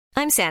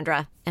I'm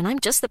Sandra, and I'm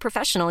just the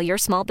professional your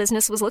small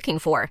business was looking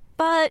for.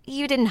 But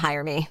you didn't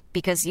hire me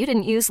because you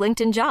didn't use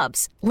LinkedIn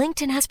Jobs.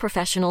 LinkedIn has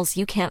professionals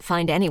you can't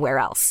find anywhere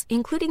else,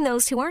 including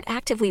those who aren't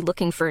actively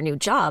looking for a new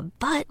job,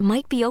 but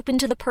might be open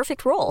to the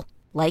perfect role,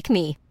 like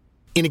me.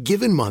 In a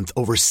given month,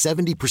 over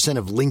 70%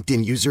 of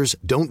LinkedIn users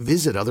don't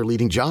visit other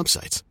leading job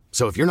sites.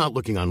 So if you're not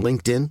looking on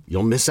LinkedIn,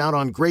 you'll miss out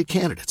on great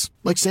candidates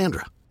like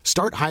Sandra.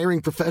 Start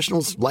hiring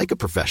professionals like a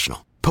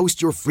professional.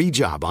 Post your free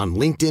job on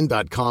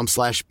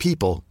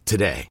linkedin.com/people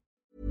today.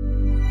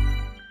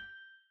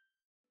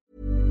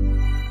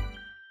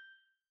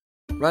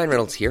 Ryan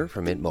Reynolds here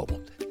from Mint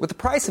Mobile. With the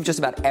price of just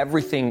about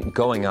everything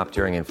going up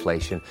during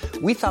inflation,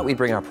 we thought we'd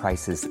bring our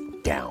prices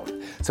down.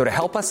 So to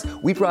help us,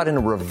 we brought in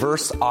a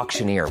reverse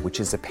auctioneer, which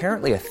is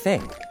apparently a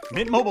thing.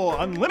 Mint Mobile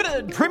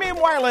Unlimited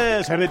Premium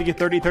Wireless. How to get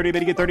 30, 30, bit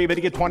to get 30, bit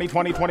to get 20,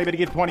 20, 20, bit to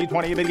get 20,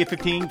 20, bit to get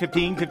 15,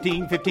 15,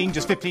 15, 15,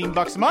 just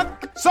 $15 a month?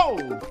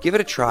 Sold! Give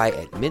it a try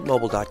at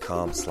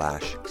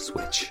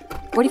mintmobile.com/switch.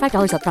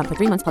 $45 up front for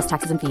 3 months plus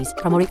taxes and fees.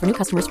 Promo rate for new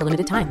customers for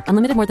limited time.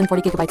 Unlimited more than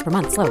 40 gigabytes per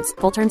month. Slows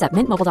full terms at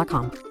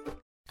mintmobile.com.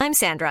 I'm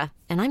Sandra,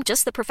 and I'm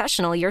just the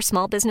professional your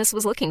small business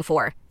was looking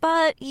for.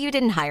 But you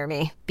didn't hire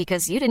me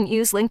because you didn't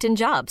use LinkedIn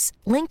Jobs.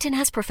 LinkedIn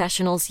has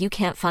professionals you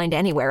can't find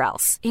anywhere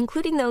else,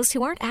 including those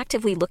who aren't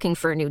actively looking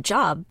for a new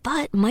job,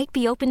 but might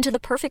be open to the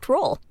perfect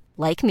role,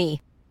 like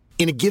me.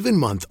 In a given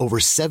month, over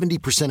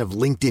 70% of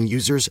LinkedIn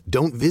users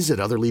don't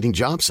visit other leading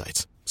job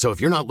sites. So if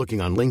you're not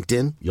looking on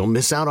LinkedIn, you'll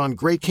miss out on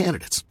great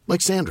candidates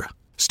like Sandra.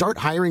 Start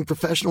hiring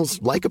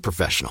professionals like a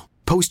professional.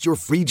 Post your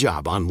free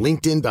job on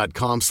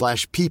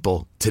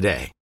linkedin.com/people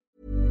today.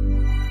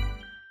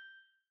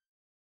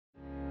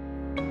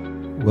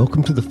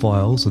 Welcome to the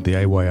files of the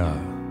AYR,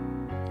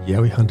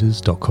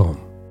 YowieHunters.com.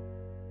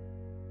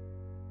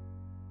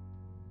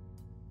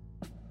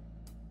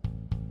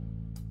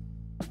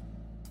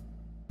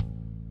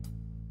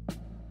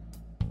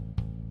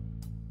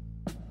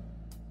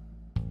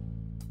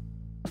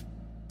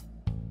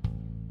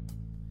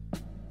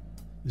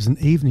 It was an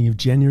evening of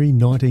January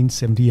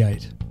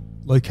 1978.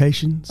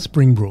 Location,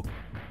 Springbrook,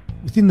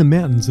 within the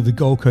mountains of the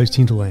Gold Coast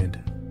hinterland.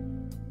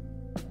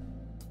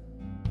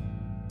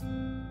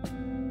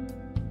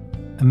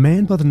 A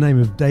man by the name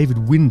of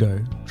David Window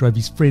drove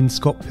his friend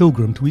Scott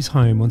Pilgrim to his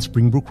home on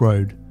Springbrook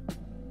Road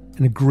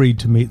and agreed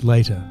to meet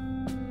later.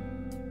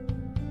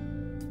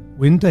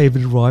 When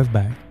David arrived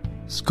back,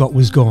 Scott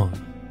was gone.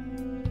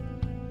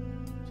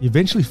 He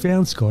eventually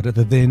found Scott at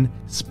the then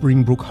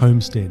Springbrook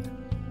Homestead,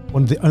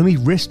 one of the only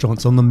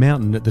restaurants on the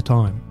mountain at the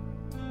time.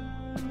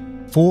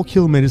 4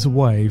 kilometres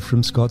away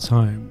from Scott's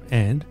home,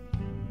 and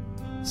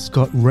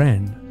Scott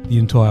ran the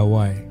entire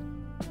way.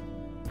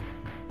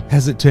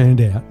 As it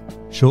turned out,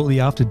 shortly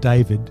after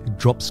David had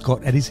dropped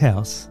Scott at his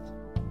house,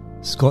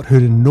 Scott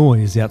heard a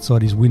noise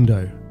outside his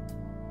window.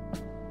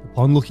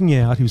 Upon looking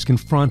out, he was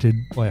confronted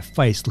by a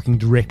face looking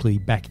directly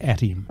back at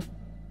him.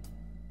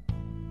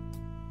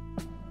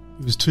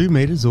 It was 2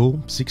 metres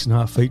or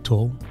 6.5 feet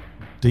tall,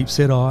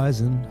 deep-set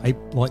eyes and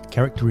ape-like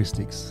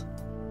characteristics.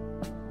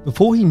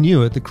 Before he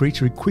knew it, the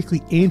creature had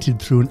quickly entered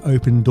through an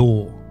open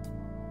door.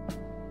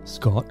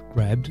 Scott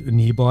grabbed a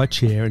nearby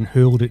chair and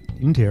hurled it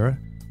in terror,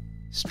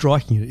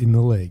 striking it in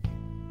the leg.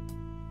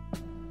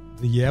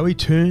 The Yowie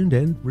turned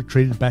and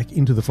retreated back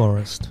into the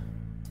forest.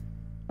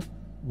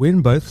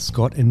 When both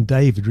Scott and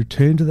David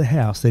returned to the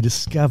house, they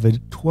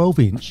discovered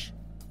 12-inch,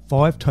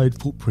 5-toed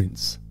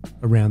footprints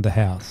around the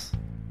house.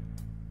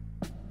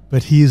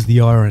 But here's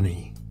the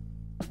irony.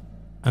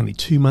 Only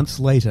 2 months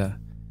later,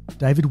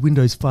 David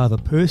Window's father,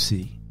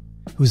 Percy,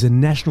 who was a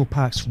National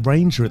Parks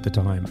ranger at the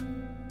time,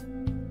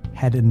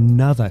 had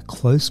another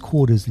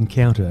close-quarters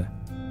encounter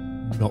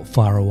not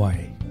far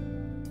away.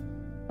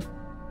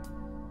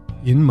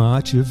 In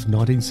March of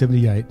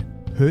 1978,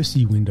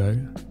 Percy Window,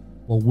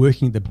 while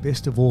working at the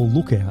Best of All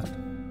lookout,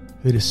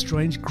 heard a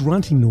strange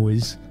grunting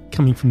noise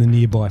coming from the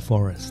nearby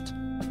forest.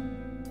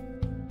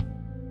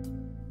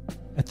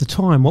 At the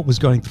time, what was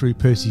going through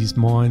Percy's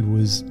mind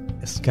was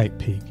escape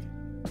pig.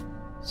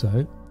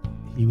 So,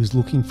 he was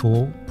looking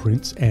for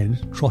prints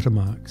and trotter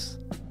marks.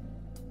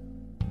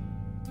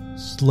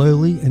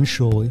 Slowly and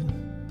surely,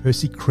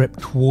 Percy crept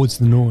towards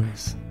the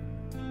noise.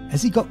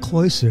 As he got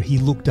closer, he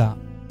looked up.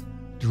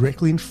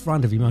 Directly in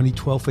front of him, only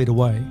 12 feet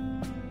away,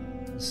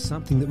 was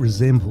something that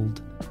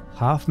resembled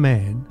half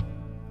man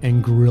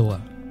and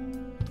gorilla,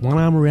 with one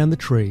arm around the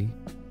tree,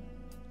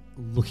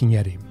 looking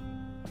at him.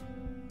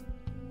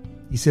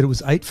 He said it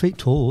was 8 feet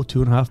tall, or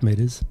 2.5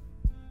 metres,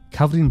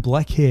 covered in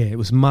black hair. It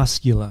was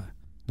muscular,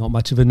 not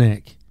much of a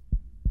neck,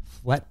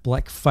 flat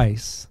black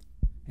face,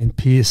 and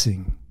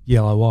piercing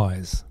yellow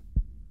eyes.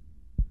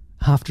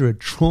 After a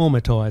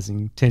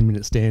traumatising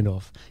 10-minute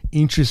standoff,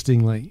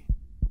 interestingly,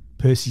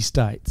 Percy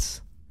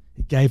states,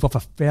 it gave off a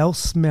foul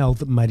smell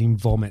that made him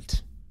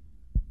vomit,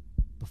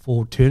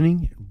 before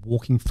turning and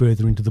walking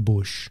further into the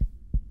bush.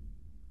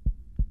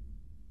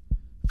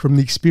 From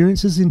the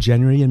experiences in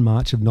January and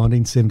March of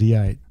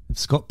 1978 of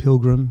Scott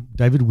Pilgrim,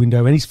 David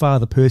Window and his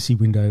father Percy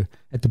Window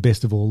at the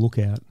Best of All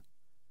lookout,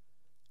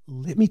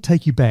 let me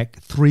take you back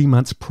 3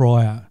 months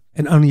prior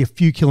and only a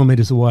few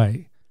kilometres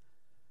away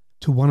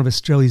to one of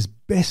Australia's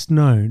best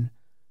known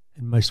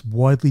and most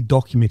widely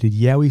documented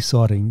Yowie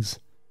sightings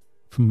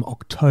from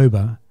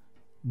October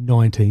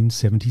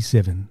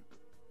 1977.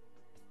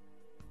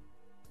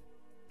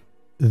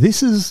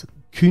 This is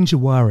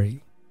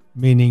Kunjawari,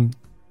 meaning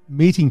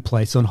meeting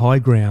place on high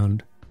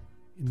ground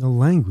in the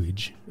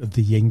language of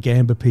the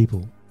Yangamba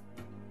people.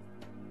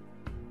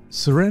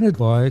 Surrounded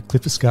by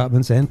cliff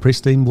escarpments and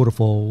pristine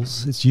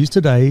waterfalls, it's used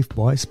today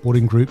by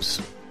sporting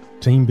groups,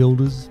 team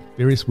builders,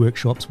 various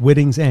workshops,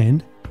 weddings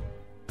and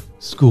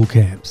school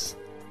camps.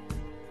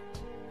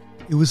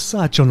 It was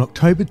such on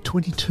October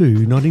 22,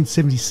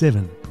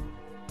 1977,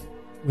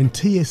 when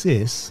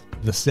TSS,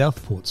 the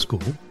Southport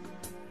School,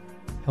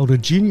 held a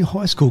junior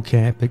high school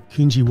camp at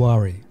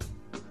Kunjawari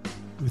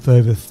with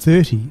over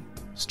 30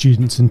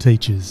 students and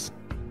teachers.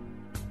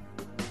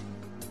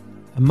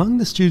 Among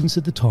the students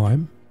at the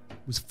time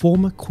was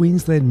former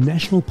Queensland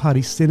National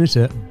Party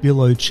Senator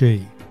Bill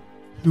O'Chee,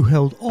 who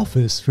held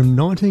office from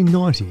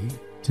 1990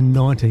 to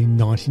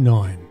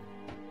 1999.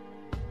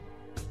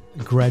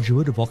 A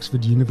graduate of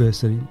Oxford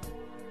University,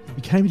 he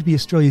became to be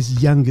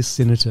Australia's youngest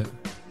senator,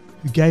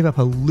 who gave up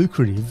a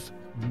lucrative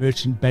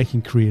merchant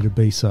banking career to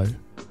be so.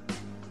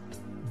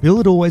 Bill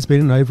had always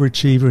been an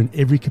overachiever in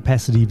every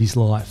capacity of his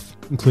life,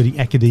 including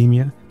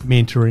academia,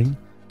 mentoring,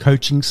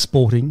 coaching,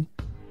 sporting.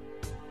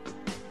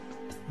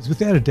 He's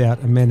without a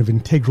doubt a man of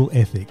integral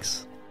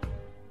ethics.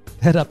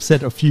 That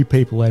upset a few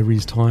people over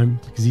his time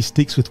because he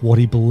sticks with what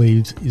he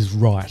believes is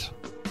right.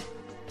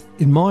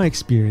 In my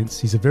experience,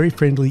 he's a very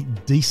friendly,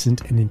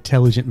 decent and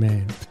intelligent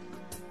man.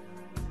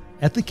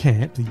 At the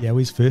camp, the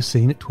Yowies first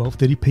seen at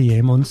 12:30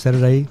 p.m. on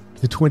Saturday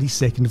the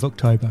 22nd of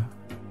October.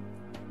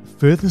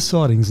 Further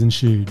sightings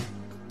ensued,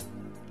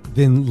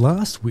 then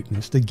last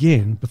witnessed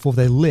again before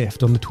they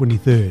left on the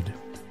 23rd.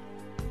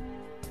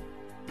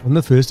 On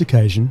the first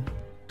occasion,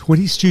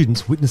 20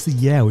 students witnessed the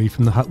Yowie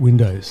from the hut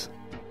windows.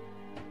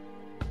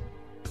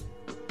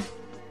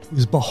 It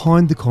was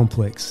behind the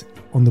complex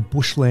on the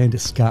bushland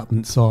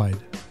escarpment side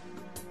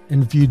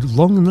and viewed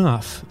long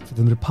enough for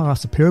them to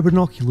pass a pair of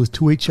binoculars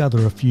to each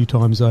other a few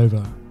times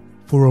over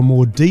for a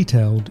more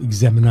detailed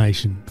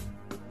examination.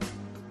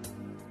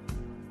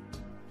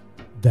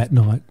 That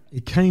night,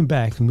 it came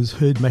back and was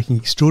heard making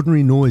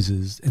extraordinary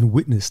noises and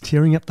witnessed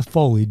tearing up the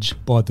foliage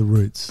by the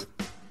roots.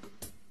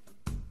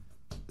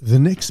 The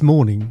next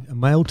morning, a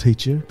male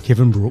teacher,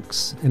 Kevin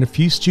Brooks, and a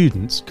few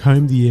students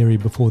combed the area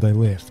before they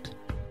left,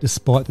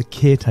 despite the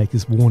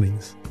caretaker's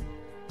warnings.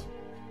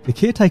 The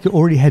caretaker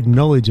already had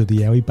knowledge of the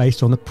Yowie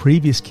based on the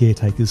previous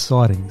caretaker's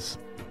sightings.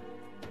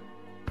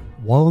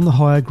 While on the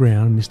higher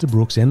ground, Mr.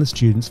 Brooks and the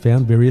students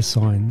found various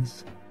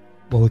signs,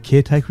 while the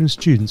caretaker and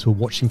students were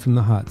watching from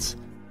the huts,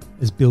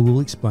 as Bill will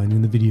explain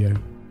in the video.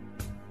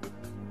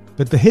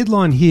 But the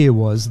headline here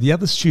was the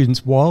other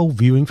students, while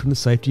viewing from the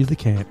safety of the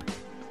camp,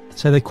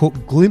 say they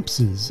caught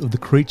glimpses of the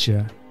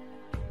creature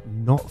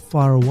not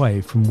far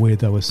away from where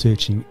they were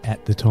searching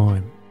at the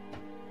time.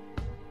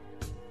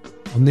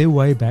 On their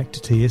way back to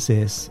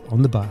TSS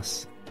on the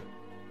bus,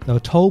 they were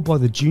told by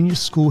the junior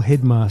school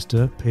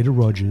headmaster, Peter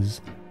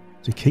Rogers,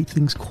 to keep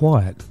things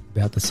quiet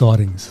about the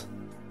sightings.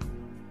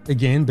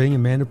 Again, being a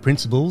man of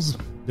principles,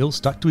 Bill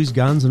stuck to his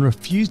guns and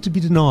refused to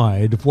be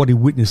denied of what he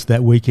witnessed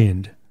that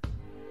weekend.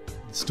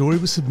 The story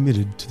was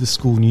submitted to the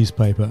school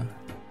newspaper,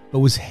 but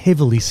was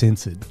heavily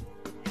censored.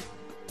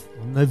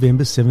 On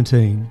November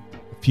 17,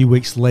 a few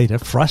weeks later,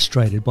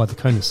 frustrated by the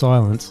cone of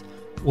silence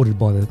ordered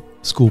by the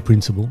school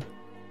principal,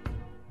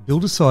 Bill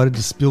decided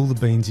to spill the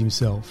beans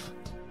himself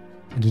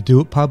and to do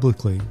it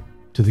publicly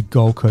to the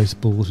Gold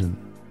Coast Bulletin,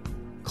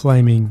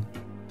 claiming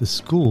the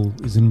school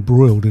is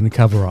embroiled in a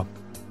cover-up.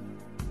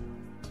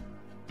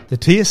 The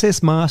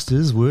TSS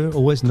masters were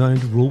always known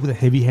to rule with a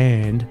heavy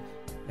hand,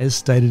 as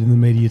stated in the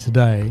media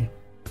today,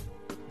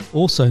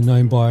 also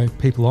known by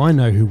people I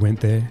know who went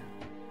there,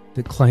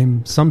 that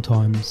claim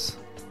sometimes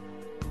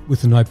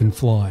with an open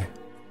fly,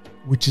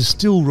 which is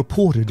still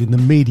reported in the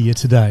media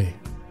today.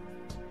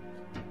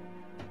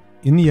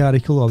 In the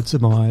article, I would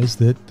surmise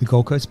that the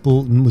Gold Coast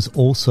Bulletin was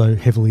also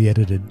heavily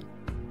edited.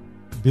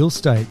 Bill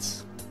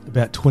states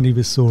about 20 of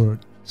us saw it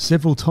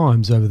several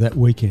times over that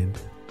weekend.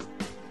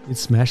 It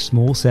smashed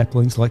small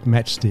saplings like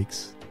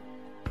matchsticks.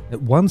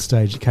 At one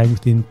stage, it came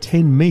within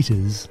 10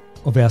 metres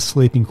of our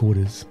sleeping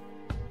quarters,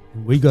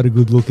 and we got a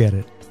good look at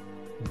it.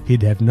 It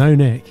appeared to have no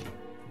neck.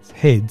 Its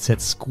head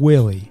sat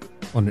squarely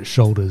on its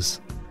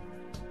shoulders.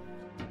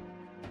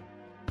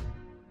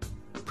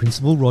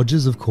 Principal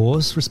Rogers, of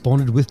course,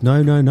 responded with,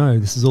 no,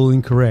 this is all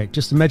incorrect,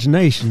 just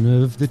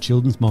imagination of the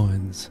children's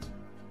minds.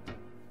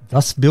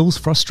 Thus Bill's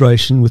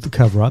frustration with the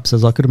cover-ups,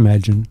 as I could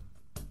imagine,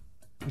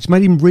 which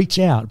made him reach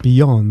out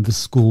beyond the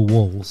school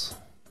walls.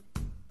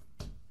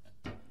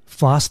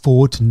 Fast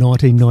forward to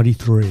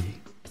 1993,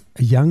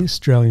 a young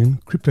Australian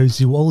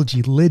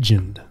cryptozoology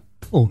legend,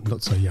 or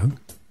not so young,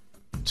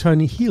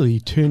 Tony Healy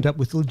turned up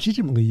with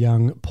legitimately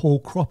young Paul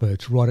Cropper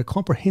to write a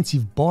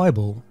comprehensive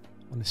Bible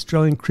on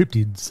Australian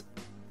cryptids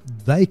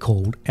they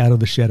called Out of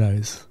the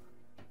Shadows.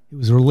 It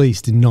was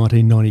released in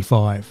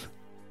 1995.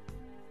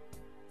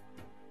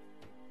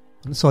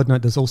 On a side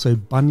note, there's also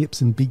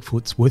Bunyips and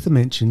Bigfoots Worth a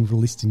Mention,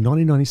 released in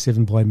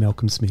 1997 by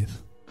Malcolm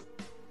Smith.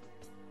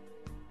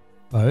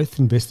 Both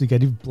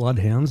investigative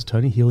bloodhounds,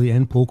 Tony Healy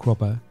and Paul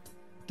Cropper,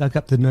 dug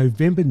up the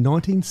November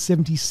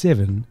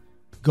 1977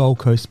 Gold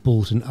Coast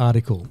Bulletin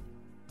article.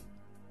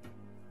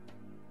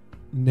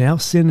 Now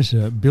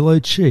Senator Bill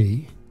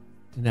O'Chee,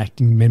 an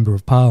acting Member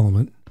of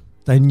Parliament,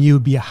 they knew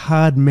would be a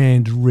hard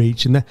man to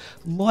reach, and the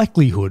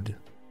likelihood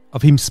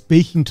of him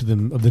speaking to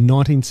them of the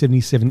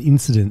 1977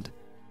 incident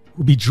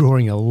would be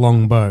drawing a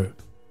long bow.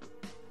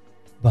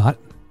 But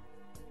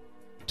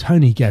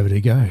Tony gave it a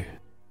go.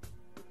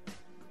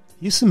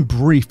 Here's some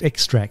brief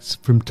extracts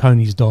from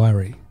Tony's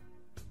diary.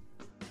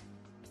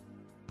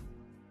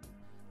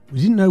 We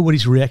didn't know what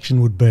his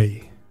reaction would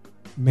be.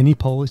 Many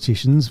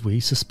politicians, we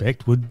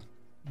suspect, would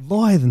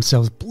lie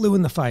themselves blue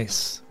in the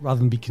face rather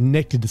than be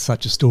connected to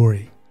such a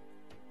story.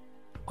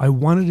 I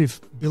wondered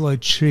if Bill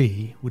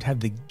O'Chee would have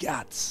the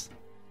guts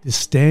to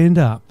stand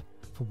up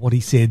for what he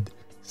said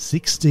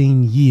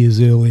 16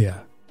 years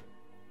earlier.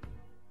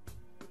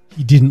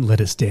 He didn't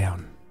let us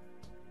down.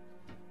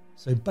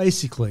 So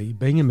basically,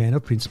 being a man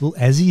of principle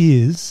as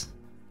he is,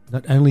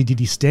 not only did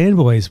he stand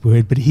by his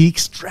word, but he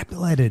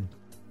extrapolated,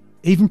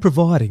 even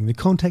providing the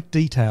contact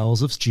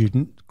details of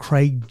student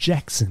Craig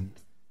Jackson,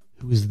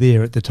 who was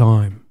there at the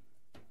time.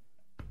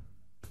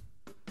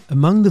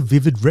 Among the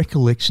vivid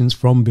recollections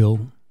from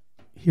Bill,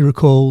 he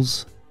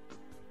recalls,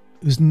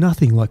 it was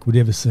nothing like we'd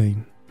ever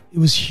seen. It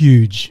was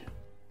huge.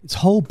 Its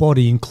whole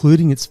body,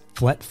 including its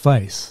flat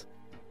face,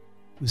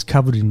 was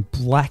covered in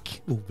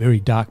black or very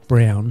dark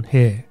brown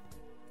hair.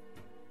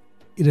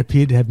 It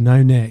appeared to have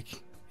no neck,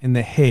 and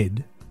the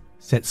head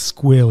sat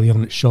squarely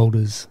on its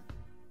shoulders.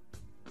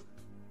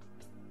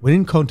 When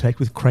in contact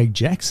with Craig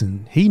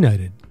Jackson, he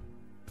noted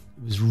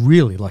it was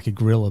really like a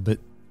gorilla, but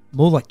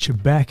more like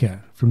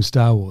Chewbacca from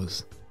Star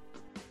Wars.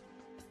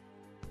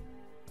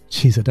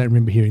 Jeez, I don't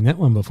remember hearing that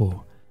one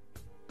before.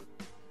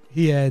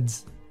 He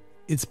adds,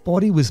 its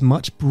body was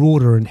much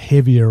broader and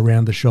heavier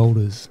around the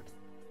shoulders,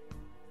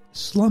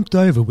 slumped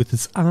over with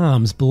its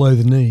arms below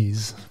the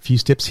knees, a few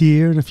steps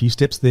here and a few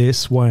steps there,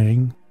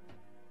 swaying.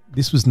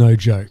 This was no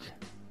joke.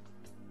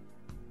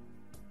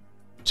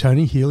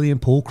 Tony Healy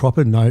and Paul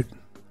Cropper note,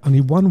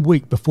 only 1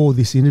 week before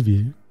this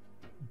interview,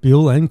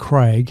 Bill and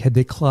Craig had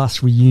their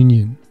class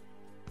reunion,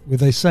 where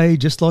they say,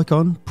 just like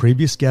on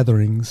previous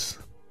gatherings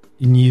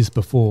in years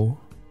before,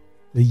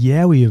 the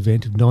Yowie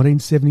event of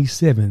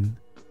 1977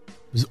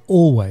 was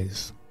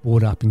always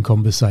brought up in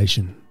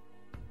conversation.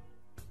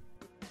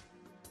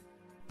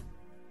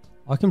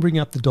 I can bring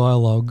up the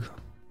dialogue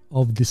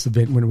of this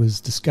event when it was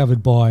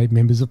discovered by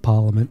members of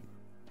Parliament,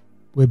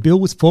 where Bill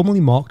was formally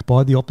mocked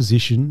by the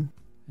opposition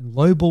and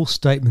lowball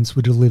statements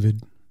were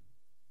delivered.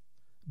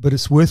 But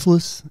it's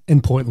worthless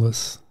and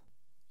pointless.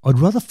 I'd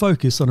rather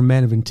focus on a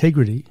man of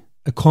integrity,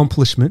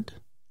 accomplishment,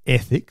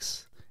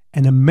 ethics,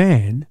 and a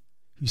man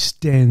who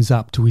stands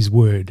up to his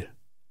word.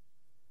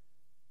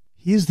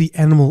 Here's the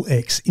Animal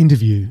X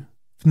interview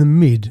from the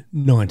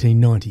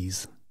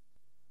mid-1990s.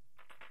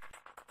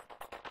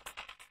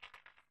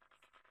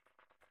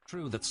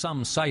 True that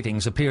some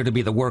sightings appear to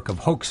be the work of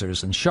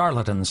hoaxers and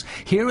charlatans,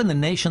 here in the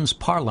nation's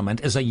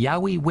parliament is a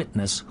Yowie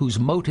witness whose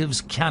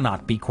motives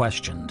cannot be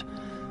questioned.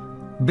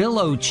 Bill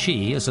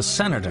O'Chee is a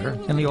senator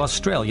in the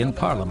Australian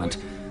Parliament.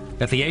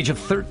 At the age of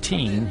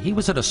 13, he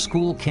was at a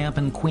school camp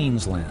in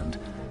Queensland.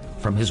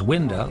 From his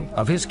window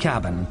of his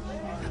cabin,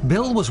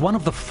 Bill was one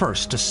of the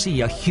first to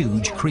see a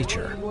huge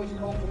creature.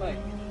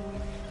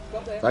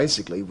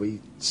 Basically, we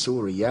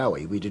saw a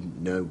Yowie. We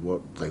didn't know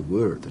what they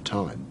were at the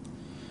time.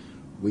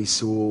 We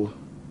saw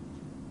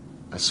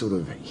a sort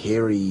of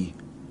hairy,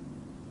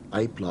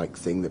 ape-like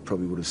thing that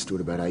probably would have stood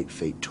about 8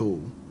 feet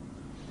tall.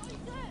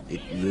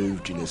 It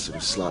moved in a sort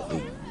of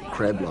slightly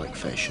crab-like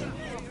fashion,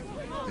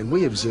 and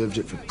we observed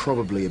it for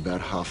probably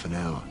about half an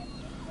hour.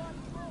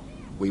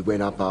 We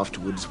went up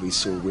afterwards, we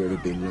saw where it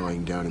had been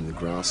lying down in the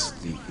grass.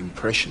 The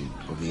impression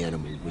of the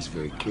animal was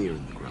very clear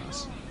in the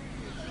grass.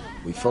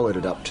 We followed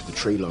it up to the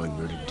tree line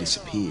where it had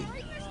disappeared.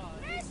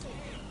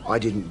 I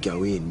didn't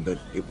go in, but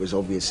it was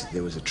obvious that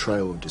there was a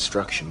trail of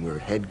destruction where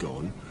it had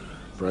gone,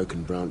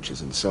 broken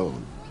branches and so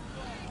on.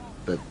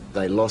 But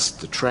they lost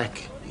the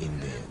track in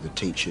there. The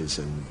teachers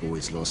and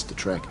boys lost the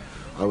track.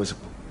 I was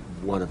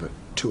one of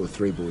 2 or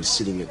 3 boys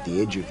sitting at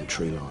the edge of the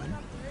tree line,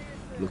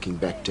 looking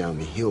back down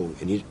the hill,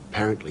 and it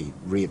apparently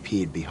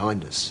reappeared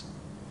behind us,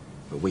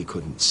 but we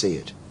couldn't see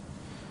it.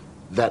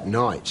 That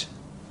night,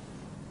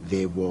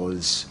 there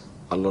was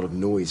a lot of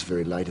noise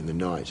very late in the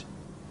night,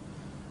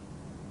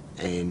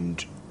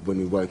 and when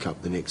we woke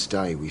up the next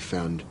day, we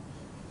found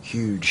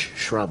huge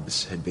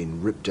shrubs had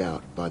been ripped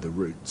out by the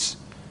roots,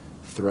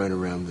 thrown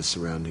around the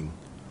surrounding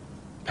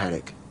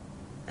paddock,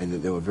 and that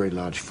there were very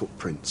large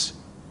footprints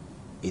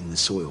in the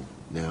soil.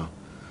 Now,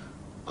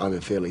 I'm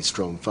a fairly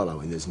strong fellow,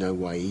 and there's no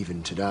way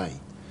even today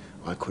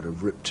I could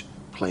have ripped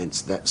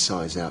plants that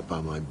size out by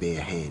my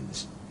bare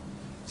hands.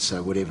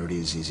 So whatever it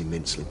is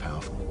immensely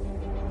powerful.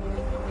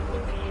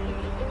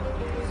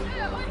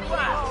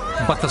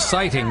 But the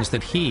sightings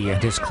that he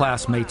and his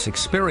classmates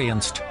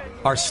experienced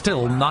are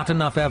still not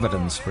enough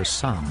evidence for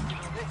some.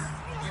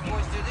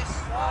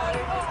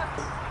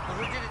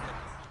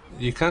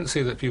 You can't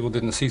say that people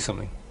didn't see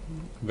something,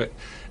 but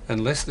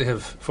unless they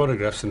have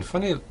photographs, and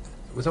funny,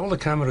 with all the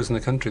cameras in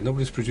the country,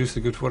 nobody's produced a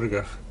good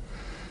photograph.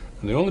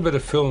 And the only bit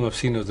of film I've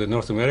seen of the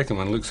North American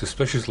one looks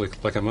suspiciously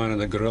like a man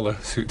in a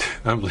gorilla suit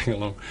ambling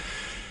along.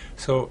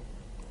 So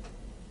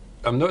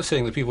I'm not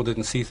saying that people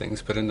didn't see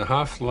things, but in the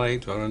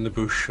half-light or in the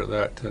bush or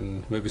that,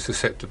 and maybe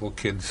susceptible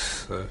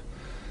kids,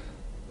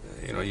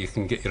 you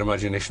can get your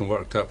imagination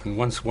worked up, and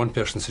once one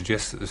person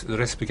suggests it, the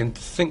rest begin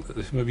to think that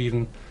they maybe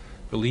even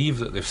believe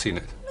that they've seen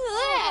it.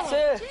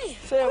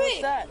 Sir,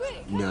 what's that?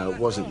 No, it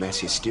wasn't mass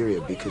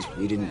hysteria because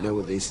we didn't know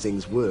what these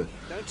things were.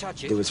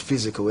 There was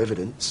physical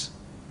evidence,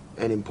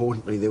 and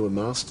importantly, there were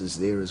masters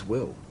there as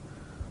well.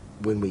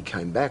 When we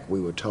came back, we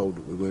were told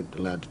that we weren't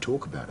allowed to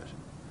talk about it.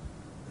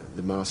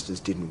 The masters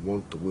didn't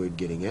want the word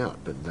getting out,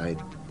 but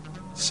they'd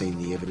seen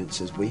the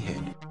evidence as we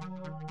had.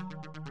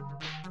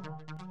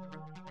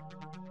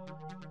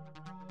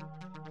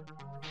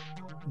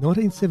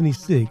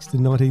 (1976 to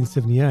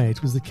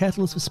 1978) was the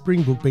catalyst for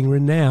Springbrook being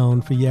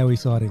renowned for Yowie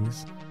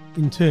sightings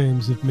in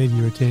terms of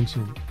media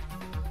attention.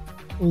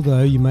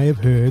 Although you may have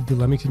heard the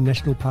Lamington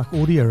National Park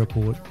audio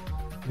report,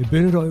 where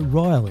Bernard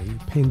O'Reilly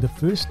penned the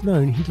first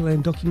known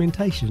hinterland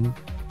documentation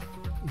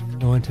in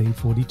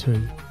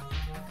 1942.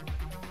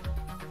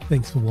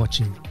 Thanks for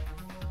watching.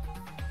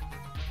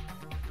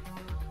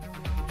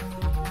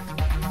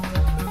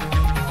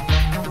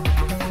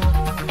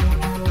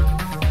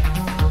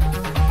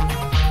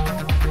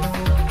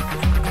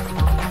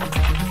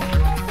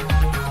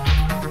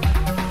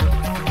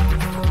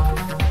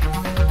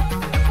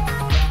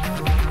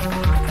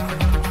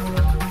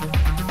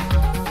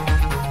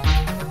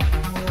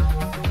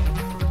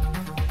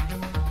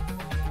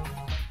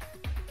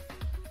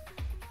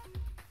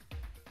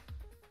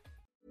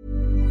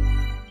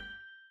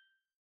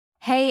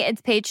 Hey,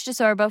 it's Paige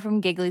DeSorbo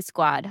from Giggly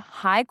Squad.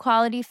 High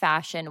quality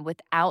fashion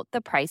without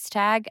the price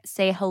tag.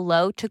 Say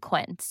hello to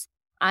Quince.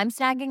 I'm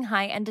snagging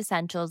high-end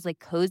essentials like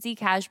cozy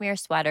cashmere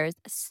sweaters,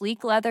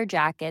 sleek leather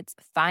jackets,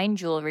 fine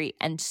jewelry,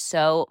 and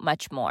so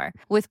much more.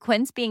 With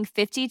Quince being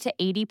 50 to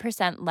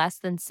 80% less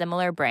than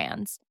similar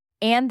brands.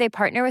 And they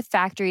partner with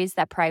factories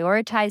that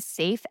prioritize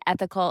safe,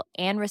 ethical,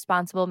 and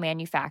responsible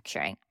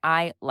manufacturing.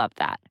 I love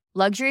that.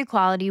 Luxury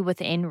quality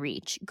within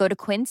reach. Go to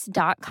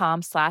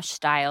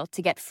quince.com/style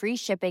to get free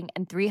shipping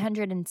and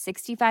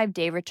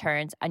 365-day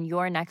returns on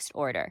your next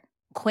order.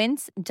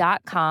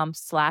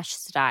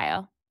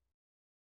 Quince.com/style.